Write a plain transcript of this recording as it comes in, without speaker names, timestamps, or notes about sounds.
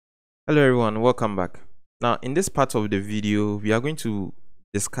Hello everyone, welcome back. Now in this part of the video, we are going to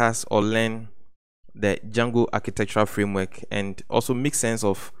discuss or learn the Django architectural framework and also make sense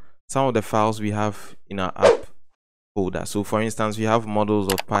of some of the files we have in our app folder. So for instance, we have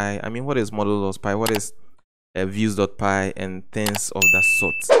models.py. I mean, what is models.py? What is views.py and things of that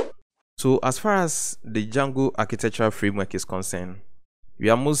sort. So as far as the Django architectural framework is concerned, we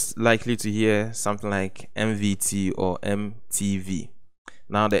are most likely to hear something like MVT or MTV.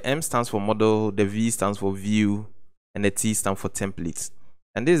 Now the M stands for model, the V stands for view, and the T stands for templates.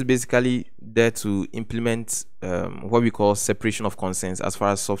 And this is basically there to implement what we call separation of concerns as far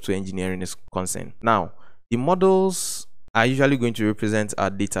as software engineering is concerned. Now, the models are usually going to represent our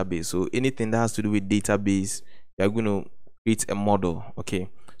database. So anything that has to do with database, we are going to create a model. Okay.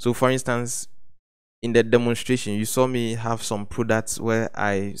 So for instance, in the demonstration, you saw me have some products where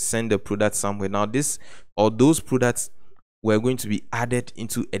I send the product somewhere. Now this or those products were going to be added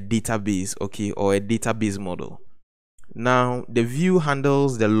into a database, okay, or a database model. Now the view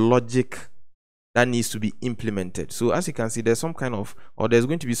handles the logic that needs to be implemented. So as you can see, there's some kind of, or there's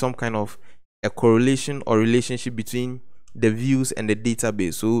going to be some kind of a correlation or relationship between the views and the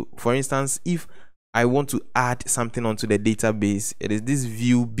database. So for instance, if I want to add something onto the database, it is this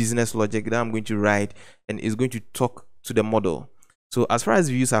view business logic that I'm going to write, and it's going to talk to the model. So as far as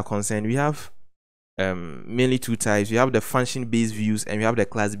views are concerned, we have mainly two types. We have the function-based views and we have the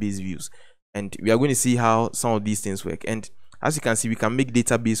class-based views, and we are going to see how some of these things work. And as you can see, we can make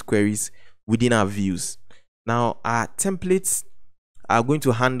database queries within our views. Now our templates are going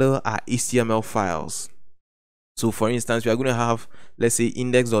to handle our HTML files. So for instance, we are going to have, let's say,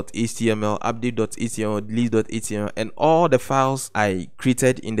 index.html, update.html, delete.html, and all the files I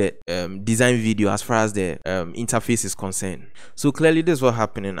created in the design video as far as the interface is concerned. So clearly this is what's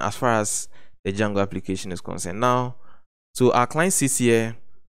happening as far as the Django application is concerned. Now, so our client sits here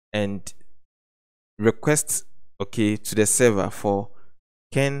and requests, okay, to the server for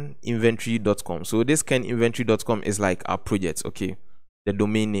KenInventory.com. So this KenInventory.com is like our project, okay, the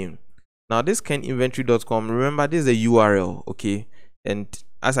domain name. Now this KenInventory.com, remember this is a URL, okay, and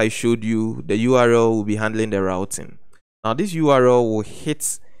as I showed you, the URL will be handling the routing. Now this URL will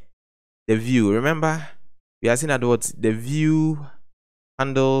hit the view. Remember, we are saying that what the view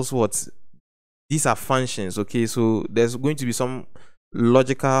handles what these are functions, okay, so there's going to be some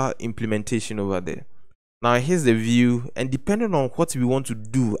logical implementation over there. Now here's the view, and depending on what we want to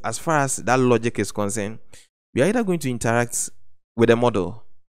do as far as that logic is concerned, we are either going to interact with the model.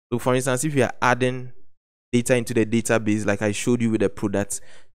 So for instance, if we are adding data into the database like I showed you with the products,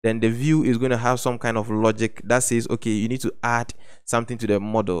 then the view is going to have some kind of logic that says, okay, you need to add something to the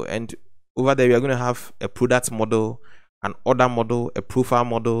model. And over there we are going to have a product model, an order model, a profile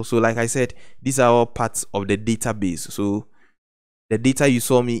model. So like I said, these are all parts of the database. So the data you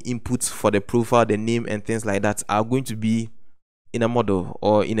saw me input for the profile, the name and things like that are going to be in a model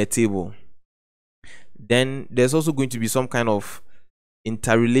or in a table. Then there's also going to be some kind of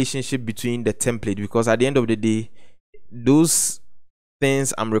interrelationship between the template, because at the end of the day, those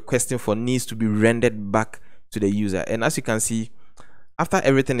things I'm requesting for needs to be rendered back to the user. And as you can see, after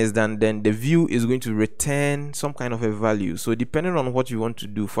everything is done, then the view is going to return some kind of a value. So depending on what you want to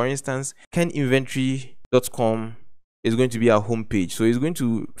do, for instance, KenInventory.com is going to be our home page. So it's going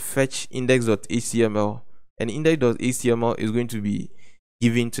to fetch index.html, and index.html is going to be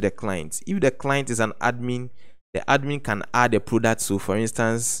given to the client. If the client is an admin, the admin can add a product. So for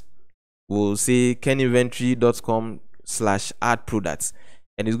instance, we'll say KenInventory.com/add products,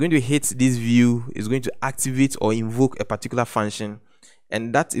 and it's going to hit this view, is going to activate or invoke a particular function,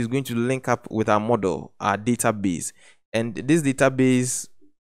 and that is going to link up with our model, our database. And this database,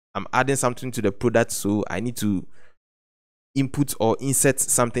 I'm adding something to the product, so I need to input or insert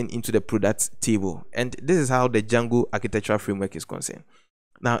something into the product table. And this is how the Django architectural framework is concerned.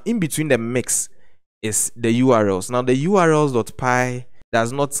 Now in between the mix is the URLs. Now the urls.py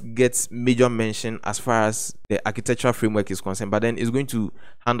does not get major mention as far as the architectural framework is concerned, but then it's going to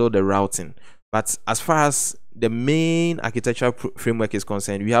handle the routing. But as far as the main architectural framework is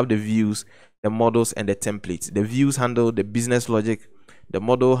concerned, we have the views, the models, and the templates. The views handle the business logic, the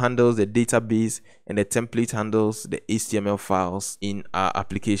model handles the database, and the template handles the HTML files in our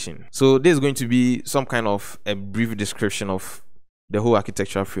application. So this is going to be some kind of a brief description of the whole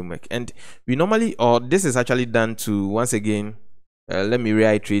architectural framework. And we normally, or this is actually done to, once again, let me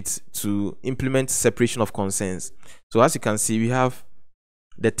reiterate, to implement separation of concerns. So as you can see, we have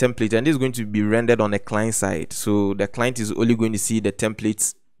the template, and this is going to be rendered on the client side. So the client is only going to see the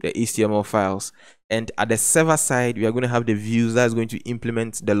templates the HTML files. And at the server side, we are going to have the views that's going to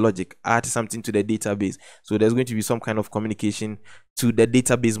implement the logic, add something to the database. So there's going to be some kind of communication to the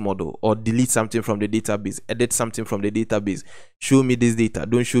database model, or delete something from the database, edit something from the database, show me this data,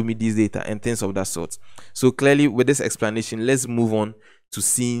 don't show me this data, and things of that sort. So clearly, with this explanation, let's move on to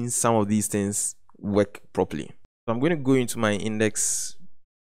seeing some of these things work properly. So I'm going to go into my index.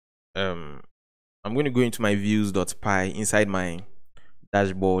 I'm going to go into my views.py inside my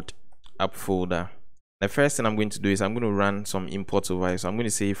dashboard app folder. The first thing I'm going to do is I'm going to run some imports over here. So I'm going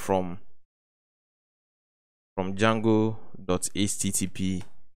to say from Django.http,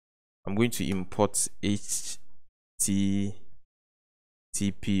 I'm going to import http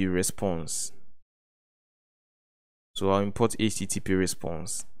response. So I'll import http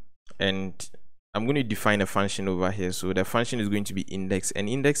response, and I'm going to define a function over here. So the function is going to be index, and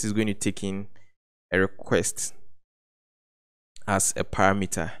index is going to take in a request as a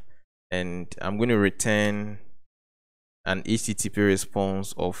parameter, and I'm going to return an http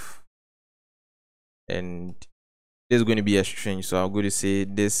response of, and this is going to be a string. So I'm going to say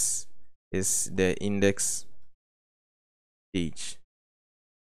this is the index page.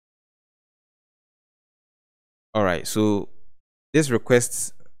 All right, so this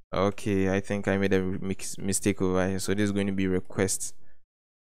request, okay, I think I made a mistake over here. So this is going to be request.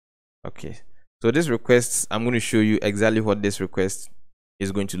 Okay, so this request, I'm going to show you exactly what this request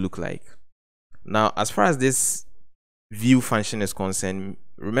is going to look like. Now, as far as this view function is concerned,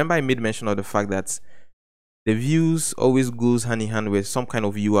 remember I made mention of the fact that the views always goes hand in hand with some kind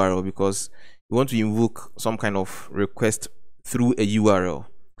of URL, because you want to invoke some kind of request through a URL,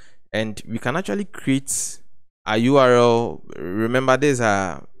 and we can actually create a URL. Remember, there's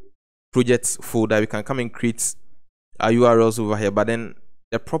a projects folder. We can come and create our URLs over here, but then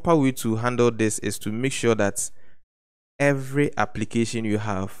the proper way to handle this is to make sure that every application you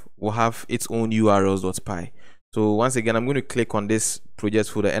have will have its own urls.py. So once again, I'm going to click on this project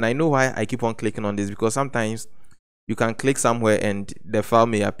folder, and I know why I keep on clicking on this, because sometimes you can click somewhere and the file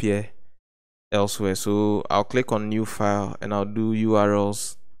may appear elsewhere. So I'll click on new file and I'll do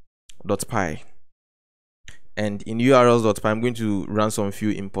urls.py. And in urls.py, I'm going to run some few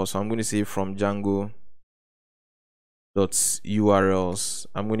imports. So I'm going to say from Django.urls,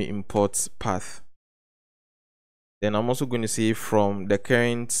 I'm going to import path. Then I'm also going to say from the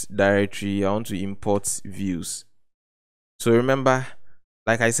current directory, I want to import views. So remember,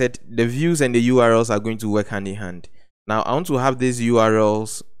 like I said, the views and the URLs are going to work hand in hand. Now I want to have these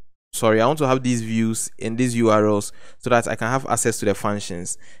URLs, I want to have these views in these URLs so that I can have access to the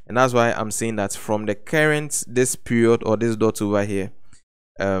functions. And that's why I'm saying that from the current, this period or this dot over here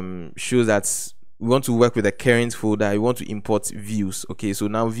shows that we want to work with the current folder. We want to import views. Okay, so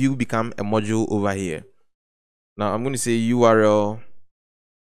now view become a module over here. Now I'm going to say URL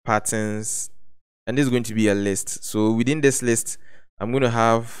patterns, and this is going to be a list. So within this list, I'm going to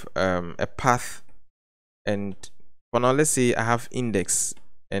have a path, and for now, let's say I have index,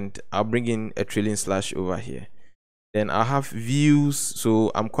 and I'll bring in a trailing slash over here. Then I'll have views,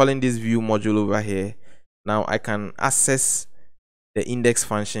 so I'm calling this view module over here. Now I can access the index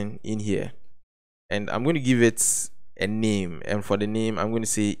function in here, and I'm going to give it a name, and for the name I'm going to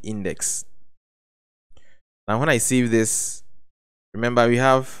say index. Now when I save this, remember we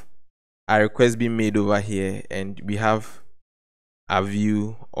have a request being made over here, and we have a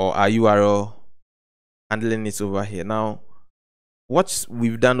view or a URL handling it over here. Now what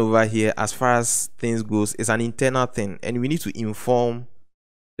we've done over here as far as things goes is an internal thing, and we need to inform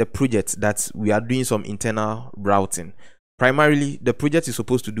the project that we are doing some internal routing. Primarily the project is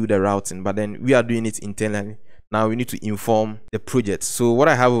supposed to do the routing, but then we are doing it internally. Now we need to inform the project. So what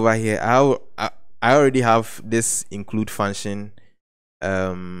I have over here, I already have this include function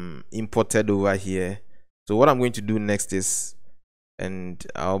imported over here. So what I'm going to do next is, and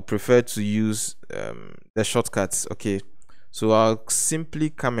I'll prefer to use the shortcuts. Okay, so I'll simply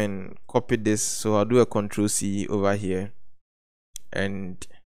come and copy this. So I'll do a Ctrl+C over here, and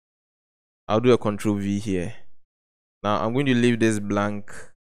I'll do a Ctrl+V here. Now I'm going to leave this blank,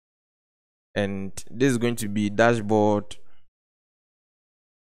 and this is going to be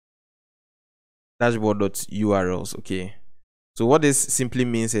dashboard.urls. okay, so what this simply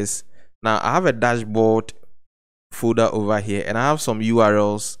means is, now I have a dashboard folder over here, and I have some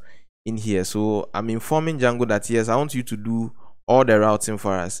URLs in here. So I'm informing Django that yes, I want you to do all the routing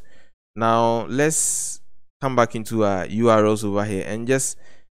for us. Now let's come back into our URLs over here and just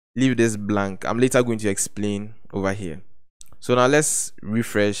leave this blank. I'm later going to explain over here. So now let's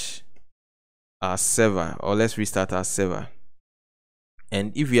refresh our server, or let's restart our server.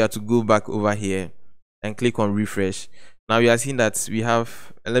 And if we are to go back over here and click on refresh, Now we are seeing that we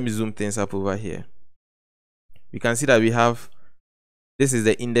have, and let me zoom things up over here. We can see that we have, this is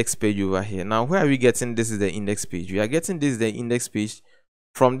the index page over here. Now where are we getting this is the index page? We are getting this is the index page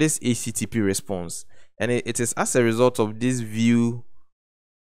from this HTTP response, and it is as a result of this view,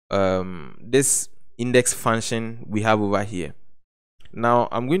 this index function we have over here. Now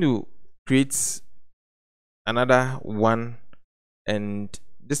I'm going to create another one, and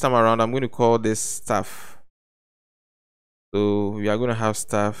this time around I'm going to call this stuff. So we are going to have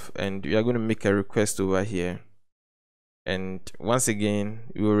stuff, and we are going to make a request over here, and once again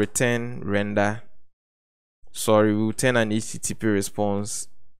we will return render. Sorry, we will return an HTTP response.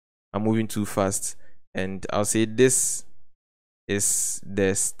 I'm moving too fast, and I'll say this is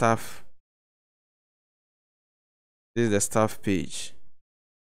the stuff. This is the stuff page.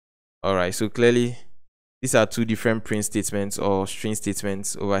 All right, so clearly these are two different print statements or string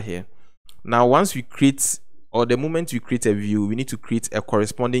statements over here. Now once we create, or the moment we create a view, we need to create a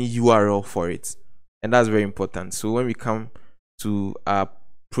corresponding URL for it, and that's very important. So when we come to our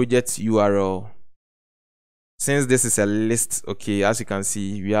project URL, since this is a list, okay, as you can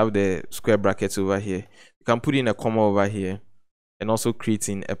see, we have the square brackets over here. You can put in a comma over here and also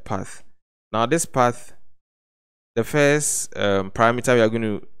creating a path. Now this path, the first parameter we are going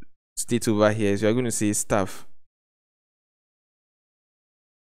to state over here is we are going to say stuff,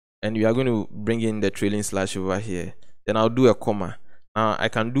 and we are going to bring in the trailing slash over here. Then I'll do a comma. Now I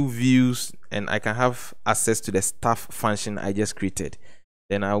can do views, and I can have access to the stuff function I just created.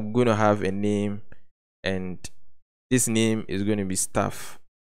 Then I'm going to have a name, and this name is going to be stuff.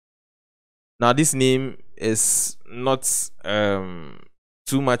 Now this name is not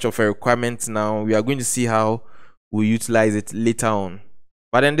too much of a requirement. Now we are going to see how we utilize it later on,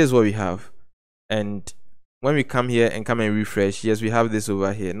 but then this is what we have. And when we come here and come and refresh, yes, we have this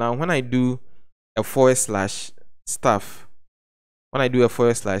over here. Now when I do a / stuff, when I do a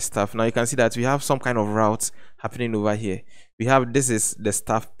 / stuff, now you can see that we have some kind of routes happening over here. We have, this is the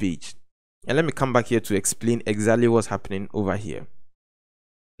stuff page, and let me come back here to explain exactly what's happening over here.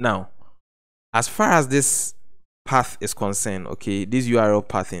 Now as far as this path is concerned, okay, these URL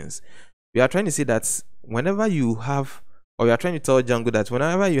pathings, we are trying to say that whenever you have, or we are trying to tell Django that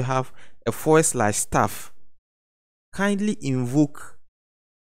whenever you have a / stuff, kindly invoke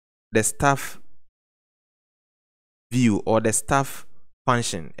the stuff view or the stuff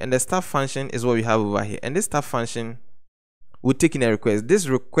function. And the stuff function is what we have over here, and this stuff function will take in a request. This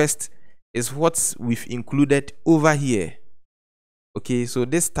request is what we've included over here. Okay, so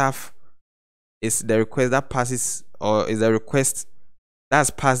this stuff is the request that passes, or is the request that's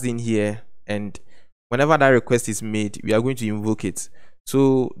passed in here, and whenever that request is made, we are going to invoke it.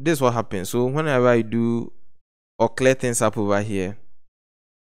 So this is what happens. So whenever I do or clear things up over here,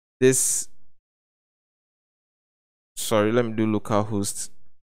 this, sorry, let me do localhost,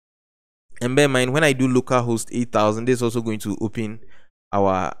 and bear in mind when I do localhost 8000, this is also going to open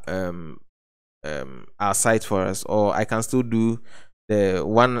our site for us, or I can still do the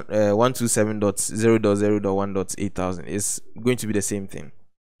 127.0.0.1.8000. is going to be the same thing.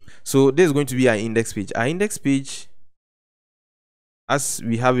 So this is going to be our index page. Our index page, as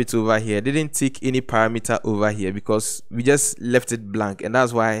we have it over here, didn't take any parameter over here because we just left it blank, and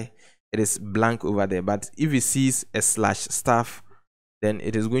that's why it is blank over there. But if it sees a /stuff, then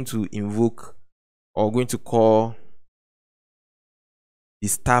it is going to invoke or going to call the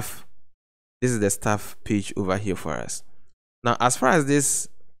stuff. This is the stuff page over here for us. Now as far as this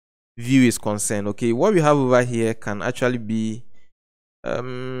view is concerned, okay, what we have over here can actually be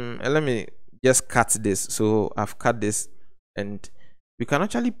let me just cut this. So I've cut this, and we can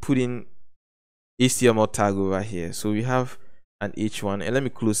actually put in HTML tag over here. So we have an H1, and let me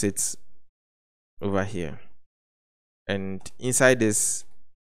close it over here, and inside this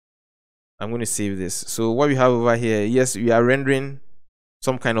I'm going to save this. So what we have over here, yes, we are rendering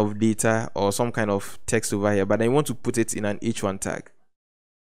some kind of data or some kind of text over here, but I want to put it in an H1 tag.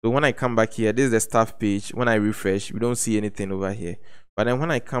 So when I come back here, this is the stuff page. When I refresh, we don't see anything over here, but then when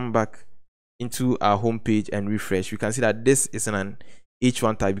I come back into our home page and refresh, we can see that this is in an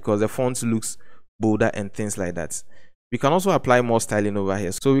H1 tag because the font looks bolder and things like that. We can also apply more styling over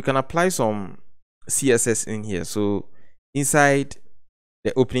here. So we can apply some CSS in here. So inside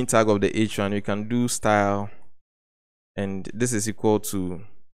the opening tag of the H1, we can do style, and this is equal to,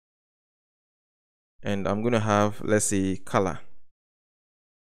 and I'm going to have, let's say, color.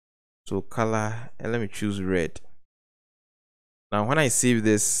 So color, and let me choose red. Now when I save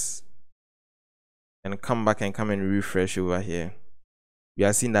this and come back and come and refresh over here, we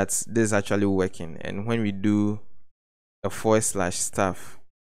are seeing that this is actually working. And when we do a / stuff,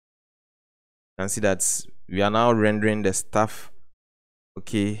 you can see that we are now rendering the stuff,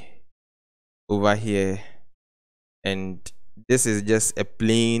 okay, over here, and this is just a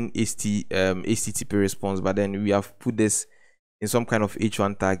plain HTTP response, but then we have put this in some kind of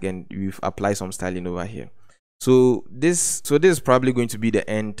h1 tag and we've applied some styling over here. So this is probably going to be the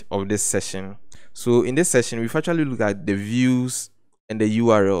end of this session. So in this session, we've actually looked at the views and the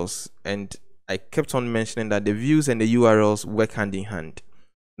URLs, and I kept on mentioning that the views and the URLs work hand in hand.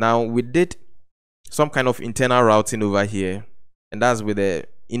 Now we did some kind of internal routing over here, and that's with the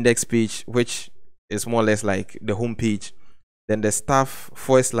index page, which is more or less like the home page. Then the staff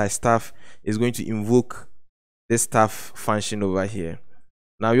 /staff is going to invoke this staff function over here.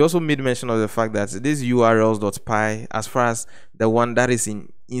 Now we also made mention of the fact that this urls.py, as far as the one that is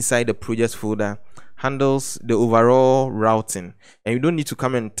inside the project folder, handles the overall routing, and you don't need to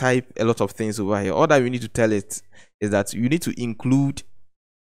come and type a lot of things over here. All that you need to tell it is that you need to include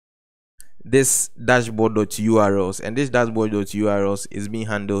this dashboard.urls, and this dashboard.urls is being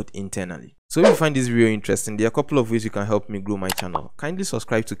handled internally. So if you find this video interesting, there are a couple of ways you can help me grow my channel. Kindly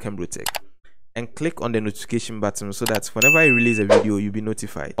subscribe to KenBroTech and click on the notification button so that whenever I release a video, you'll be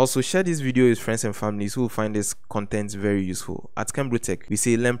notified. Also, share this video with friends and families who will find this content very useful. At KenBroTech, we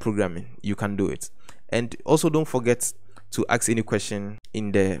say learn programming, you can do it. And also don't forget to ask any question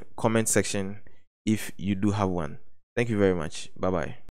in the comment section if you do have one. Thank you very much. Bye bye.